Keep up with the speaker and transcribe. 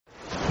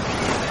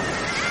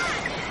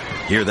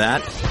Hear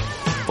that?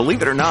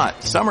 Believe it or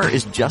not, summer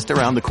is just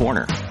around the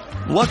corner.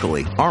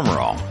 Luckily, Armor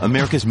All,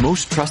 America's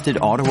most trusted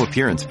auto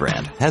appearance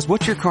brand, has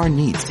what your car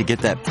needs to get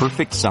that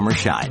perfect summer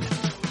shine.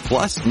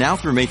 Plus, now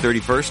through May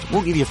 31st,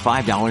 we'll give you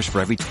 $5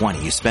 for every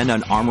 $20 you spend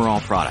on Armor All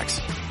products.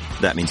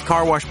 That means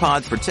car wash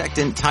pods,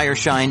 protectant, tire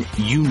shine,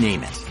 you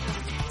name it.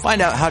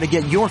 Find out how to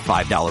get your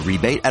 $5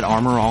 rebate at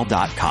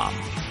armorall.com.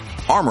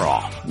 Armor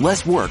All,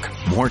 less work,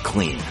 more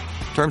clean.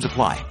 Terms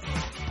apply.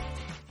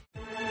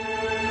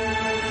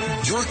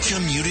 You're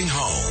commuting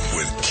home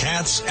with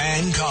Katz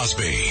and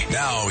Cosby.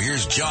 Now,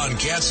 here's John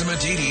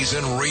Catsimatidis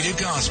and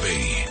Rita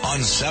Cosby on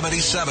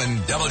 77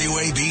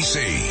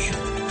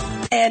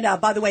 WABC.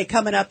 And by the way,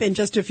 coming up in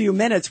just a few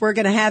minutes, we're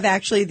going to have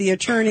actually the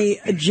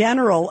Attorney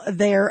General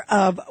there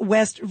of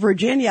West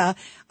Virginia.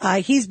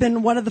 He's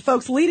been one of the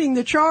folks leading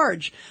the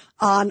charge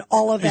on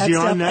all of that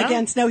stuff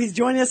against. No, he's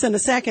joining us in a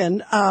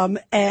second.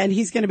 And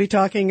he's going to be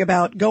talking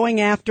about going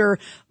after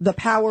the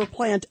power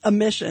plant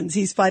emissions.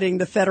 He's fighting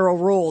the federal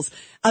rules.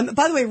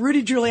 By the way,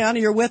 Rudy Giuliani,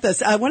 you're with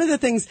us. One of the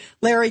things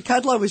Larry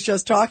Kudlow was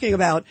just talking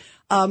about,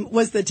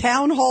 was the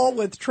town hall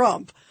with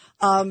Trump.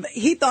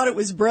 He thought it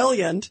was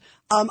brilliant.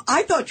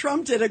 I thought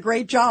Trump did a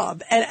great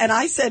job. And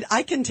I said,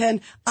 I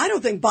contend, I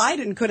don't think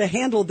Biden could have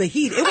handled the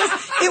heat.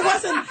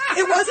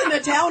 It wasn't a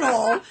town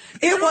hall.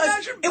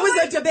 It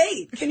was a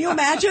debate. Can you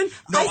imagine?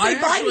 No, I say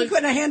Biden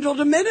couldn't have handled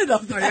a minute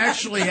of that. I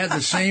actually had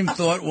the same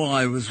thought while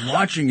I was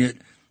watching it.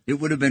 It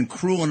would have been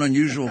cruel and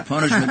unusual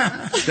punishment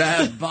to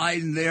have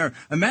Biden there.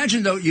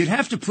 Imagine, though, you'd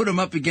have to put him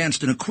up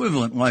against an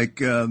equivalent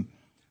like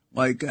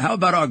how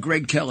about our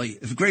Greg Kelly?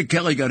 If Greg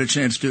Kelly got a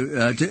chance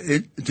to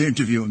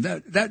interview him,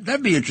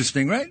 that'd be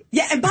interesting, right?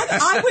 Yeah, and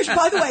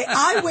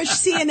I wish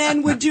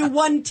CNN would do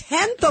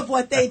 1/10 of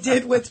what they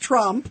did with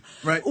Trump,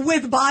 right,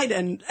 with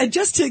Biden,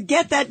 just to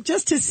get that,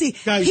 just to see.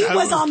 Guys, he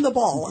was on the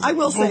ball. I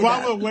will say that.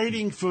 While we're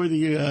waiting for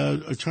the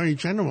Attorney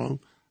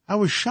General, I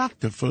was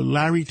shocked for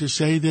Larry to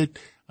say that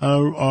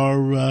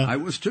I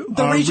was too.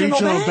 The our regional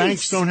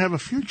banks don't have a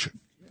future.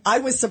 I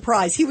was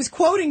surprised. He was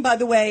quoting, by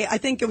the way, I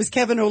think it was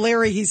Kevin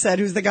O'Leary, he said,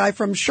 who's the guy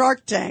from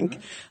Shark Tank.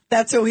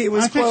 That's who he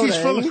was quoting. I think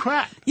he's full of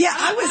crap. Yeah,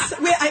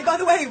 by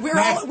the way,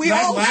 we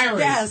all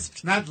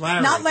gasped. Not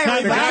Larry. Not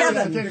Larry, but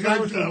Kevin. The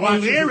guy with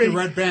O'Leary,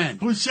 red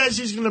band, who says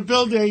he's going to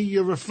build a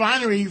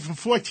refinery for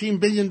 $14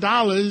 billion.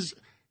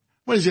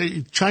 What is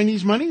it,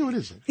 Chinese money? What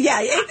is it? Yeah,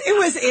 it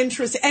was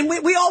interesting. And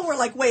we all were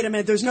like, wait a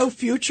minute, there's no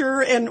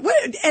future. And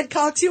Ed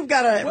Cox, you've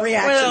got a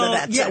reaction to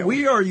that, too. Yeah,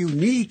 we are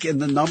unique in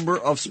the number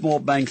of small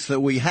banks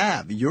that we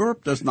have.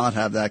 Europe does not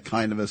have that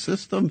kind of a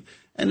system.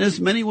 And in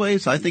many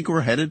ways, I think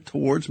we're headed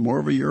towards more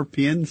of a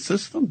European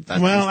system.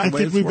 I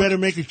think we better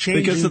make a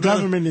change in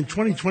government in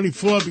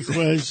 2024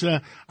 because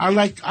I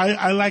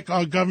like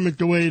our government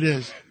the way it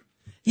is.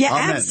 Yeah,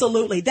 Amen.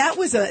 Absolutely. That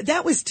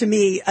was to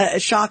me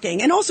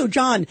shocking. And also,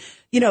 John,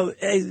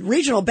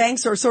 regional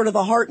banks are sort of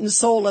the heart and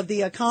soul of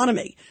the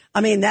economy.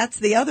 I mean, that's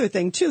the other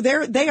thing too.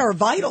 They are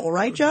vital,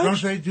 right, Judge?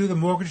 Don't they do the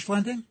mortgage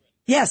lending?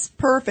 Yes,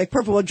 perfect.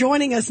 Well,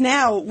 joining us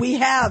now, we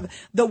have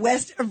the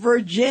West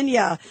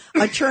Virginia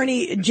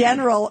Attorney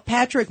General,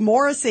 Patrick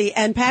Morrisey.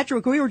 And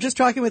Patrick, we were just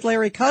talking with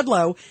Larry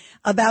Kudlow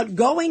about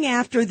going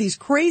after these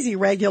crazy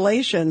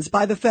regulations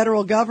by the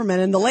federal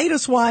government. And the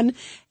latest one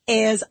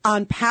is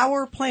on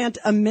power plant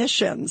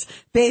emissions,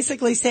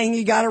 basically saying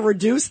you got to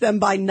reduce them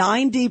by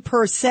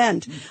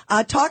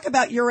 90%. Talk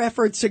about your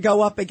efforts to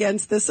go up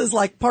against this. Is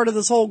like part of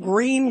this whole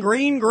green.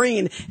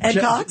 And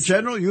Cox?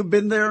 General, you've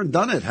been there and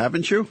done it,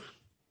 haven't you?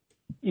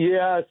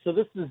 Yeah, so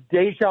this is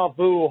deja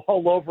vu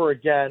all over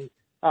again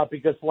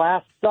because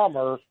last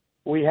summer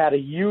we had a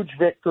huge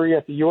victory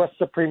at the U.S.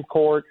 Supreme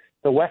Court,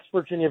 the West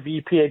Virginia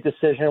EPA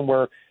decision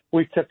where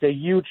we took a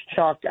huge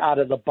chunk out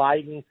of the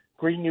Biden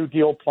Green New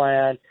Deal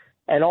plan.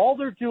 And all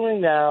they're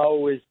doing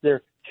now is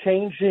they're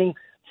changing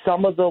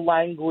some of the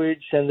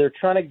language and they're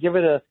trying to give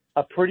it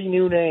a pretty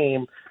new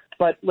name.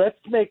 But let's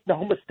make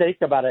no mistake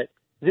about it.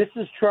 This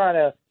is trying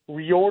to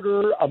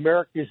reorder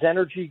America's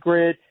energy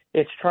grid.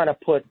 It's trying to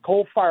put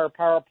coal-fired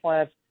power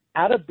plants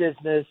out of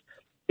business.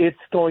 It's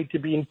going to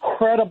be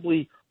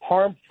incredibly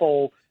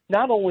harmful,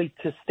 not only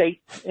to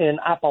states in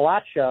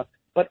Appalachia,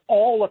 but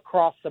all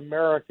across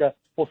America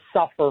will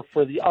suffer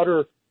for the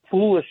utter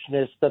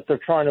foolishness that they're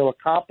trying to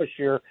accomplish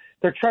here.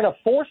 They're trying to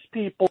force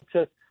people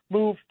to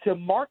move to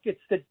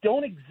markets that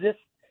don't exist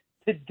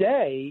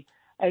today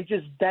and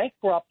just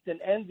bankrupt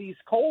and end these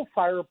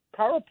coal-fired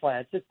power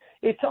plants.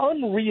 It's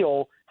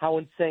unreal how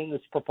insane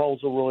this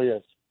proposal really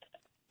is.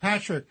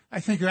 Patrick,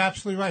 I think you're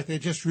absolutely right. They're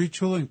just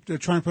retooling. They're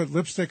trying to put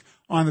lipstick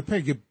on the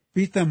pig. You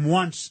beat them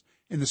once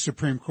in the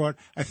Supreme Court.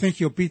 I think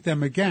you'll beat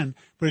them again.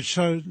 But it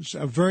shows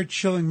a very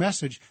chilling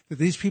message that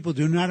these people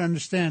do not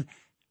understand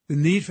the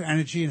need for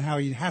energy and how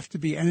you have to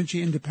be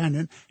energy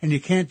independent, and you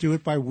can't do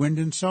it by wind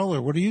and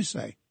solar. What do you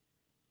say?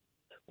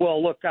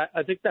 Well, look,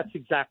 I think that's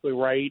exactly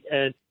right.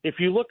 And if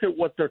you look at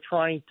what they're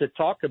trying to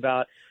talk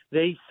about,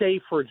 they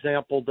say, for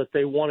example, that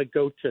they want to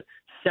go to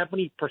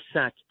 70%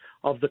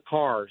 of the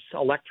cars,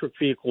 electric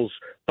vehicles,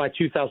 by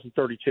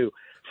 2032.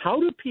 How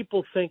do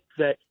people think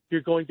that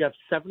you're going to have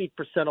 70%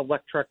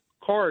 electric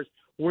cars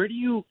where do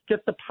you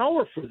get the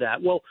power for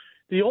that? Well,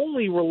 the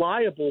only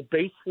reliable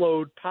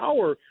baseload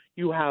power,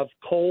 you have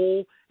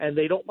coal, and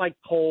they don't like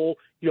coal.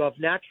 You have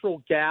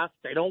natural gas.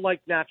 They don't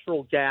like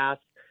natural gas.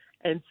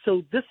 And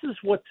so this is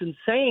what's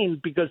insane,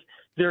 because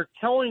they're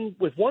telling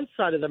with one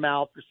side of the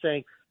mouth, they're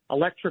saying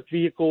electric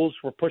vehicles,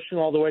 we're pushing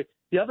all the way.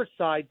 The other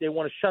side, they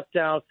want to shut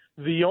down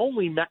the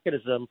only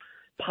mechanism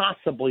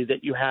possibly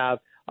that you have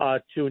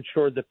to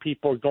ensure that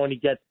people are going to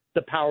get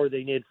the power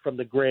they need from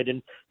the grid.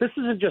 And this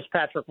isn't just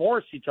Patrick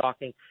Morrisey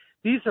talking.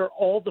 These are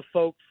all the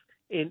folks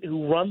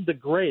who run the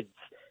grids.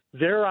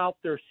 They're out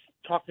there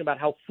talking about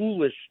how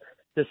foolish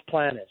this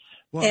plan is.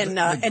 Well,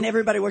 and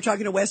everybody, we're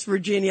talking to West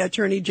Virginia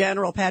Attorney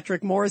General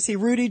Patrick Morrisey.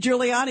 Rudy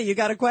Giuliani, you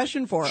got a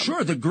question for him?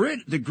 Sure. The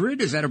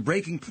grid is at a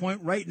breaking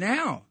point right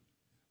now.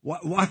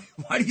 Why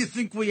do you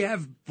think we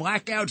have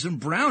blackouts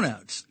and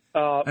brownouts?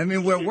 I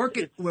mean, we're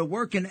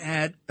working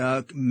at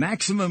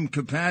maximum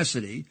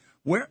capacity.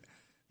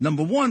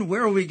 Number one,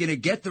 where are we going to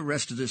get the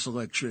rest of this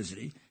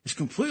electricity? It's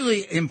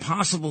completely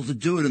impossible to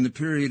do it in the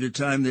period of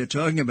time they're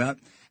talking about.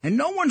 And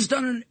no one's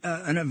done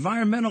an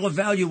environmental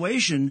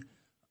evaluation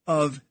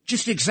of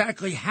just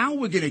exactly how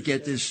we're going to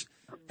get this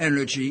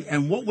energy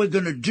and what we're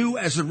going to do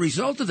as a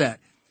result of that.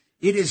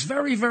 It is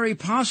very, very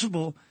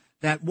possible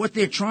that what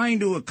they're trying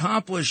to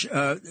accomplish,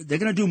 they're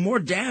going to do more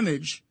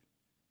damage,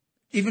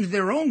 even to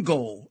their own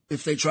goal,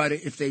 if they try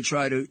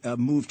to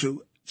move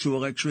to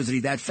electricity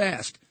that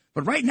fast.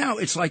 But right now,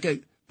 it's like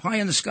a pie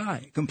in the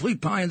sky,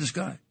 complete pie in the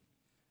sky.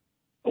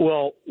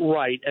 Well,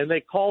 right. And they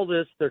call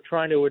this, they're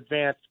trying to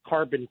advance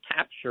carbon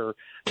capture,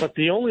 but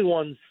the only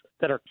ones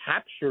that are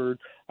captured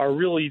are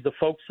really the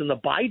folks in the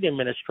Biden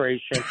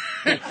administration.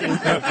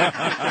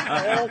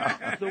 All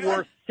the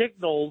worst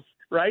signals,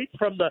 right,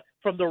 from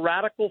the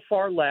radical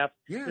far left,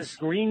 yes. This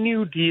Green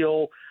New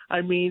Deal.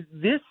 These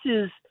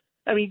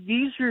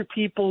are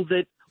people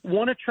that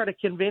want to try to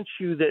convince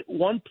you that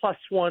 1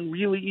 + 1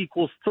 really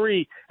equals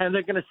 3, and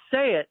they're going to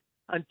say it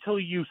until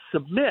you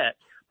submit.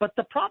 But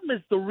the problem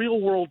is the real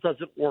world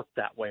doesn't work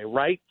that way,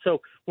 right?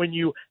 So when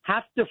you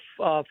have to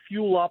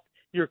fuel up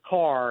your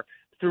car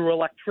through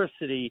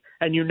electricity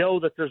and you know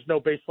that there's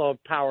no baseload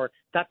power,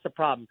 that's a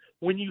problem.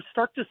 When you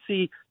start to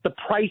see the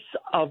price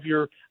of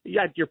your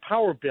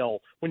power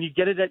bill, when you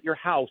get it at your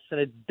house and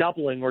it's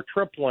doubling or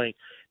tripling,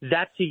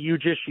 that's a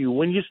huge issue.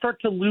 When you start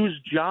to lose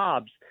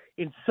jobs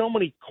in so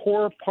many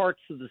core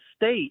parts of the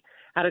state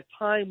at a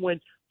time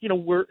when,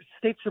 where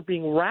states are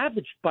being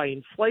ravaged by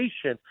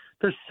inflation,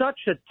 there's such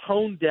a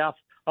tone-deaf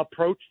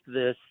approach to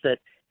this that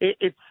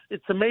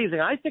it's amazing.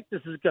 I think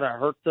this is going to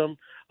hurt them.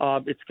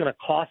 It's going to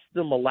cost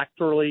them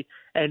electorally,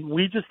 and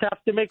we just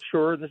have to make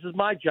sure, this is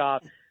my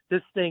job,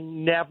 this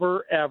thing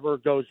never, ever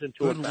goes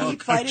into effect.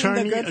 Keep fighting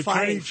the good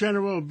fight. Attorney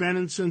General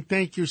Benenson,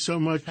 thank you so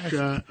much.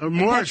 Patrick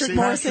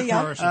Morrisey,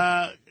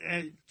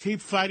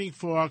 keep fighting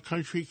for our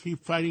country. Keep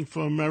fighting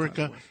for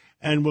America,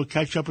 and we'll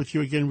catch up with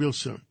you again real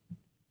soon.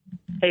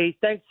 Hey,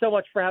 thanks so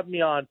much for having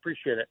me on.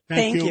 Appreciate it.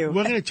 Thank you.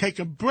 We're going to take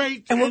a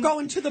break. And we're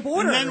going to the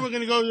border. And then we're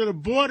going to go to the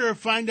border,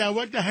 find out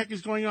what the heck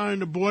is going on in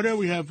the border.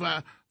 We have,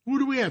 who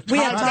do we have? We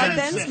have Todd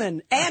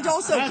Bensman. And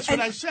also, that's what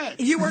I said.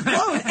 You were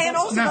close. And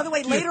also, by the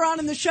way, later on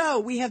in the show,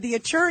 we have the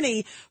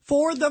attorney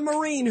for the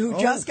Marine who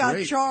just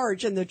got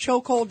charged in the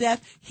chokehold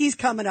death. He's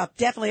coming up.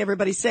 Definitely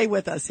everybody stay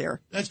with us here.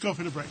 Let's go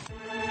for the break.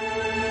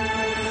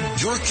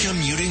 You're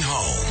commuting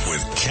home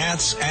with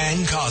Katz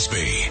and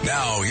Cosby.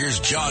 Now, here's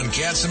John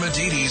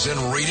Katsimatidis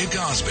and Rita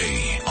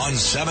Cosby on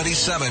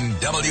 77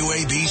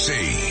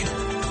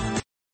 WABC.